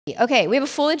Okay, we have a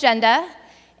full agenda.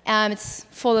 It's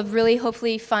full of really,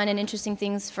 hopefully, fun and interesting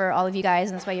things for all of you guys,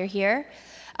 and that's why you're here.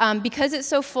 Because it's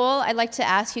so full, I'd like to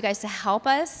ask you guys to help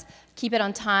us keep it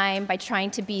on time by trying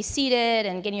to be seated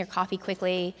and getting your coffee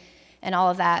quickly and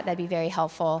all of that. That'd be very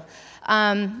helpful.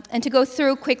 And to go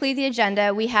through quickly the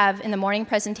agenda, we have in the morning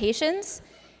presentations,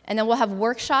 and then we'll have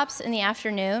workshops in the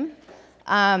afternoon.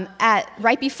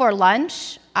 Right before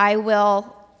lunch, I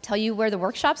will tell you where the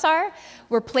workshops are.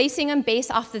 We're placing them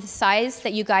based off of the size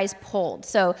that you guys polled.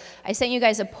 So I sent you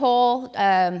guys a poll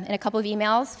in a couple of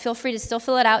emails. Feel free to still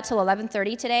fill it out till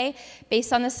 11:30 today.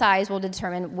 Based on the size, we'll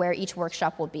determine where each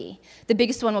workshop will be. The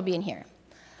biggest one will be in here.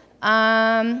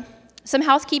 Some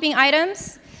housekeeping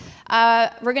items.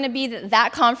 We're going to be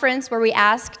that conference where we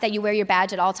ask that you wear your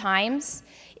badge at all times.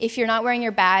 If you're not wearing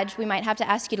your badge, we might have to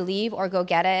ask you to leave or go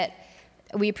get it.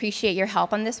 We appreciate your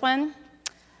help on this one.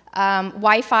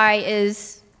 Wi-Fi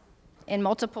is in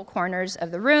multiple corners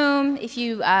of the room.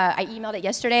 I emailed it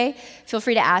yesterday. Feel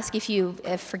free to ask if you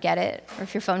forget it or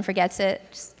if your phone forgets it.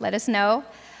 Just let us know.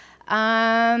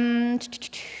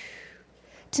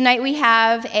 Tonight we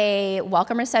have a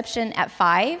welcome reception at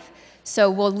 5.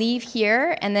 So we'll leave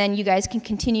here, and then you guys can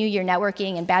continue your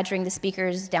networking and badgering the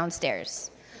speakers downstairs.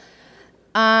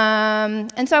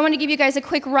 And so I want to give you guys a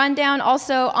quick rundown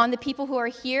also on the people who are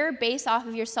here based off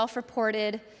of your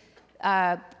self-reported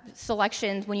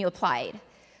selections when you applied.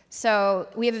 So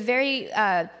we have a very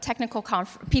technical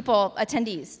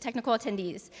attendees.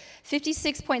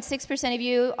 56.6% of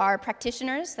you are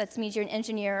practitioners. That means you're an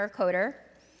engineer or coder.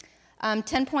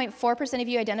 10.4% of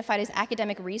you identified as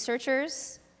academic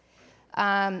researchers.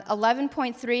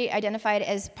 11.3% identified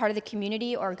as part of the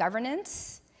community or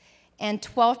governance. And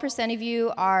 12% of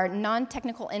you are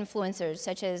non-technical influencers,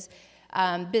 such as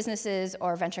businesses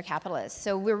or venture capitalists.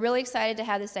 So we're really excited to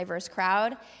have this diverse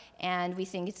crowd, and we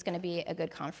think it's going to be a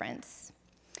good conference.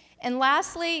 And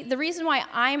lastly, the reason why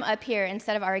I'm up here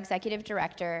instead of our executive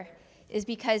director is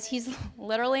because he's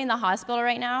literally in the hospital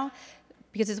right now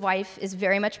because his wife is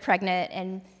very much pregnant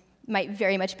and might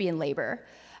very much be in labor.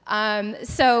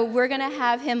 So we're going to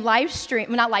have him live stream,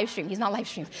 well, not live stream, he's not live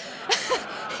streamed.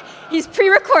 He's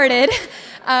pre-recorded.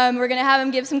 We're going to have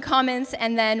him give some comments,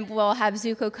 and then we'll have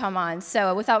Zuko come on.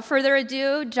 So without further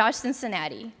ado, Josh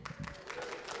Cincinnati.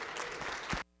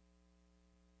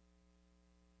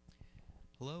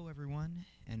 Hello, everyone,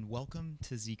 and welcome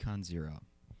to Zcon0.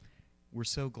 We're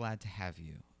so glad to have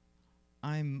you.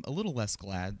 I'm a little less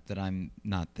glad that I'm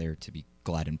not there to be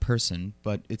glad in person,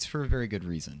 but it's for a very good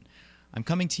reason. I'm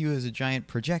coming to you as a giant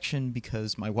projection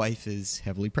because my wife is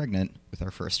heavily pregnant with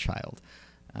our first child.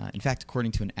 In fact,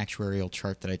 according to an actuarial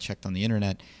chart that I checked on the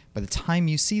internet, by the time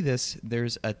you see this,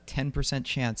 there's a 10%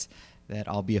 chance that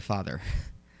I'll be a father.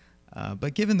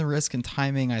 But given the risk and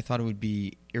timing, I thought it would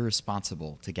be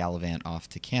irresponsible to gallivant off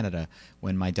to Canada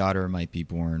when my daughter might be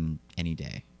born any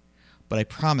day. But I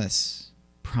promise,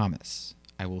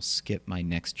 I will skip my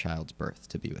next child's birth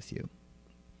to be with you.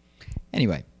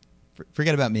 Anyway,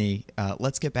 forget about me.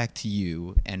 Let's get back to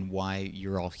you and why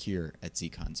you're all here at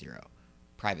Zcon0.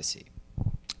 Privacy.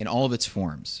 In all of its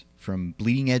forms, from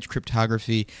bleeding-edge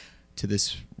cryptography to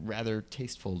this rather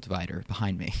tasteful divider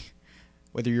behind me.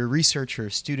 Whether you're a researcher,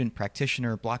 student,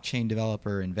 practitioner, blockchain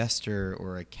developer, investor,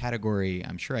 or a category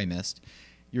I'm sure I missed,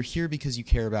 you're here because you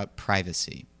care about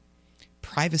privacy.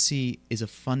 Privacy is a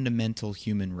fundamental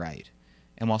human right.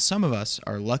 And while some of us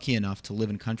are lucky enough to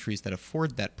live in countries that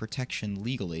afford that protection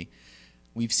legally,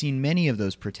 we've seen many of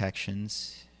those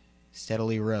protections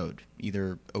steadily erode,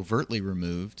 either overtly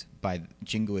removed by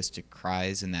jingoistic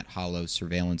cries in that hollow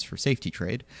surveillance for safety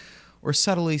trade, or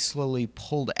subtly, slowly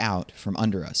pulled out from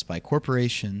under us by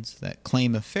corporations that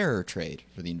claim a fairer trade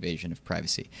for the invasion of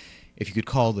privacy, if you could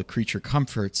call the creature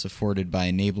comforts afforded by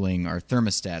enabling our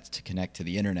thermostats to connect to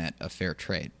the internet a fair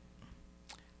trade.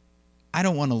 I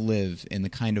don't want to live in the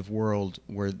kind of world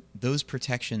where those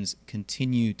protections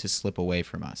continue to slip away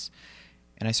from us.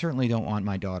 And I certainly don't want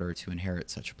my daughter to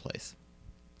inherit such a place.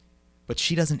 But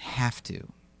she doesn't have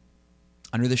to.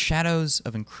 Under the shadows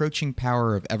of encroaching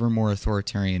power of ever more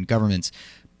authoritarian governments,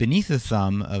 beneath the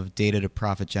thumb of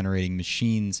data-to-profit generating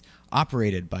machines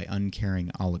operated by uncaring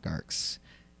oligarchs,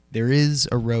 there is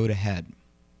a road ahead.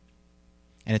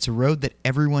 And it's a road that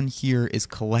everyone here is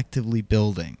collectively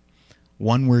building,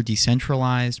 one where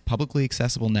decentralized, publicly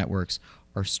accessible networks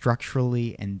are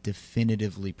structurally and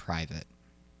definitively private.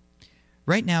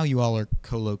 Right now, you all are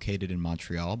co-located in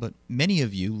Montreal, but many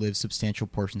of you live substantial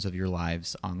portions of your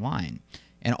lives online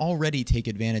and already take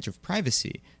advantage of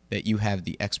privacy that you have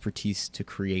the expertise to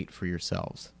create for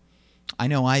yourselves. I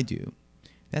know I do.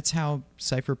 That's how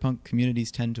cypherpunk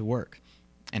communities tend to work,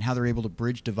 and how they're able to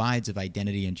bridge divides of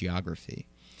identity and geography.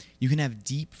 You can have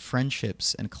deep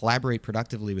friendships and collaborate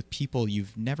productively with people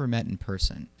you've never met in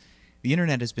person. The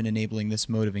internet has been enabling this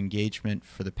mode of engagement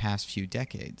for the past few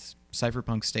decades.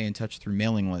 Cypherpunks stay in touch through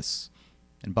mailing lists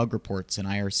and bug reports and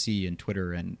IRC and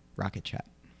Twitter and Rocket Chat.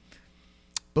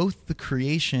 Both the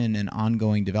creation and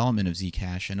ongoing development of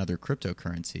Zcash and other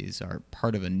cryptocurrencies are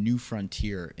part of a new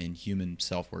frontier in human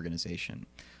self-organization.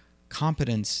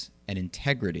 Competence and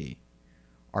integrity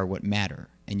are what matter,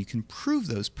 and you can prove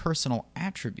those personal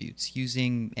attributes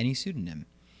using any pseudonym.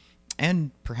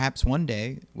 And perhaps one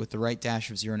day, with the right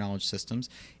dash of zero-knowledge systems,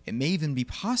 it may even be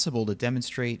possible to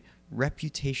demonstrate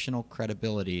reputational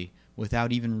credibility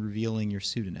without even revealing your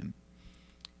pseudonym.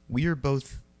 We are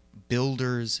both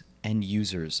builders and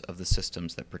users of the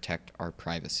systems that protect our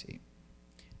privacy.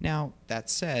 Now, that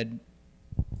said,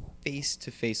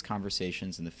 face-to-face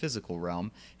conversations in the physical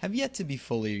realm have yet to be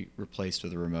fully replaced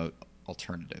with a remote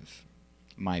alternative,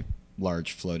 my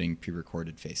large floating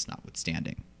pre-recorded face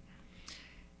notwithstanding.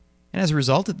 And as a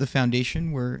result, at the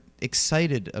Foundation, we're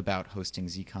excited about hosting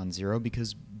Zcon0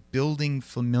 because building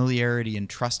familiarity and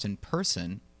trust in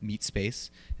person, meet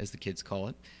space, as the kids call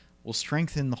it, will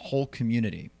strengthen the whole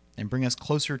community and bring us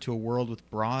closer to a world with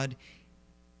broad,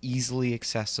 easily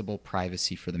accessible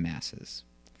privacy for the masses.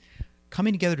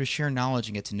 Coming together to share knowledge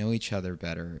and get to know each other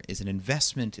better is an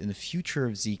investment in the future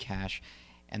of Zcash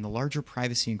and the larger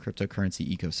privacy and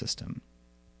cryptocurrency ecosystem.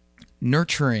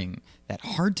 Nurturing that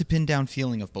hard-to-pin-down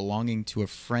feeling of belonging to a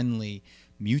friendly,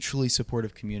 mutually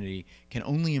supportive community can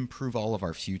only improve all of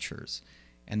our futures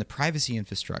and the privacy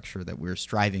infrastructure that we're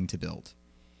striving to build.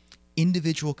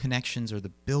 Individual connections are the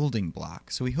building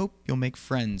block, so we hope you'll make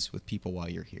friends with people while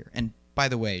you're here. And by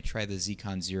the way, try the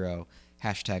Zcon0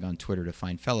 hashtag on Twitter to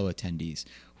find fellow attendees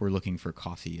who are looking for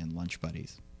coffee and lunch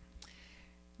buddies.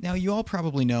 Now, you all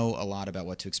probably know a lot about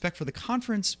what to expect for the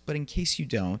conference, but in case you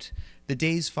don't, the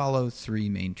days follow three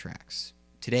main tracks.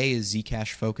 Today is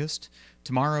Zcash focused,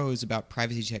 tomorrow is about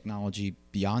privacy technology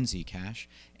beyond Zcash,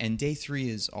 and day 3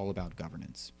 is all about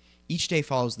governance. Each day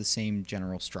follows the same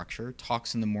general structure,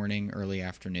 talks in the morning, early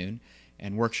afternoon,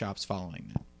 and workshops following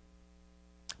that.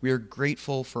 We are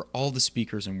grateful for all the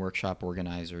speakers and workshop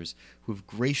organizers who have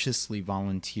graciously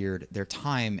volunteered their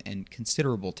time and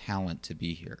considerable talent to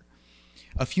be here.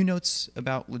 A few notes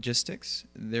about logistics.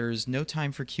 There's no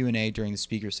time for Q&A during the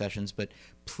speaker sessions, but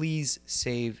please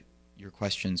save your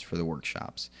questions for the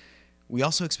workshops. We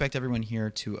also expect everyone here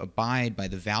to abide by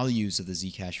the values of the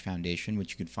Zcash Foundation,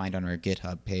 which you can find on our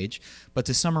GitHub page. But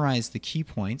to summarize the key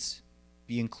points,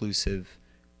 be inclusive,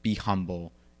 be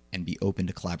humble, and be open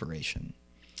to collaboration.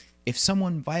 If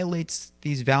someone violates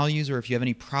these values, or if you have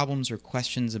any problems or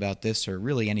questions about this or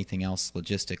really anything else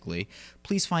logistically,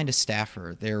 please find a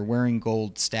staffer. They're wearing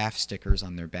gold staff stickers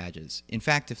on their badges. In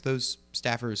fact, if those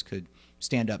staffers could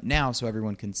stand up now so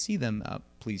everyone can see them,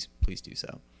 please do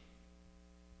so.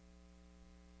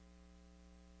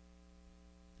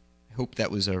 I hope that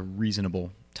was a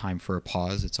reasonable time for a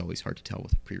pause. It's always hard to tell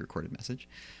with a pre-recorded message.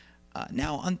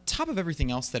 Now, on top of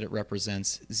everything else that it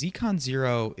represents,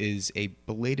 Zcon0 is a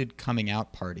belated coming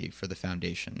out party for the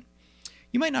Foundation.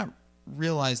 You might not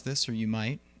realize this, or you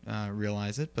might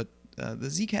realize it, but the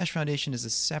Zcash Foundation is a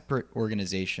separate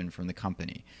organization from the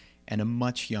company, and a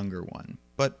much younger one,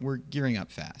 but we're gearing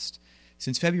up fast.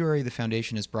 Since February, the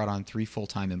Foundation has brought on 3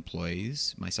 full-time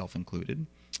employees, myself included,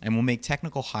 and will make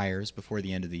technical hires before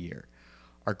the end of the year.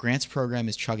 Our grants program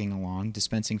is chugging along,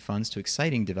 dispensing funds to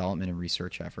exciting development and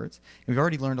research efforts, and we've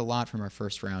already learned a lot from our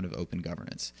first round of open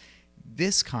governance.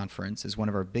 This conference is one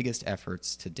of our biggest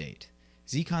efforts to date.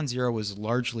 Zcon0 was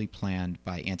largely planned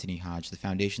by Anthony Hodge, the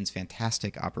Foundation's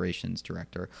fantastic operations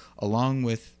director, along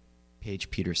with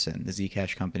Paige Peterson, the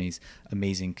Zcash company's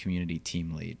amazing community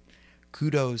team lead.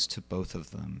 Kudos to both of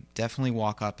them. Definitely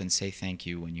walk up and say thank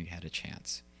you when you had a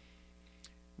chance.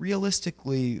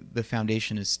 Realistically, the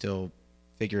Foundation is still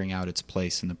figuring out its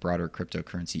place in the broader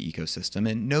cryptocurrency ecosystem,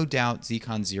 and no doubt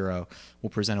Zcon0 will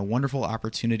present a wonderful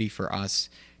opportunity for us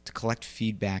to collect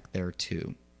feedback there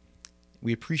too.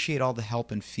 We appreciate all the help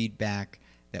and feedback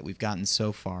that we've gotten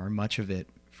so far, much of it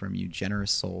from you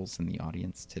generous souls in the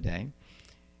audience today.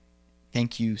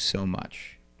 Thank you so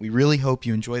much. We really hope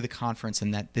you enjoy the conference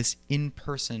and that this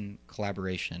in-person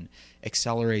collaboration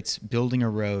accelerates building a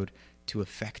road to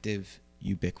effective,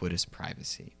 ubiquitous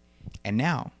privacy. And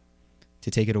now, to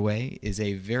take it away is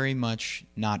a very much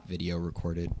not video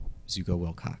recorded Zuko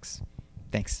Wilcox.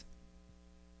 Thanks.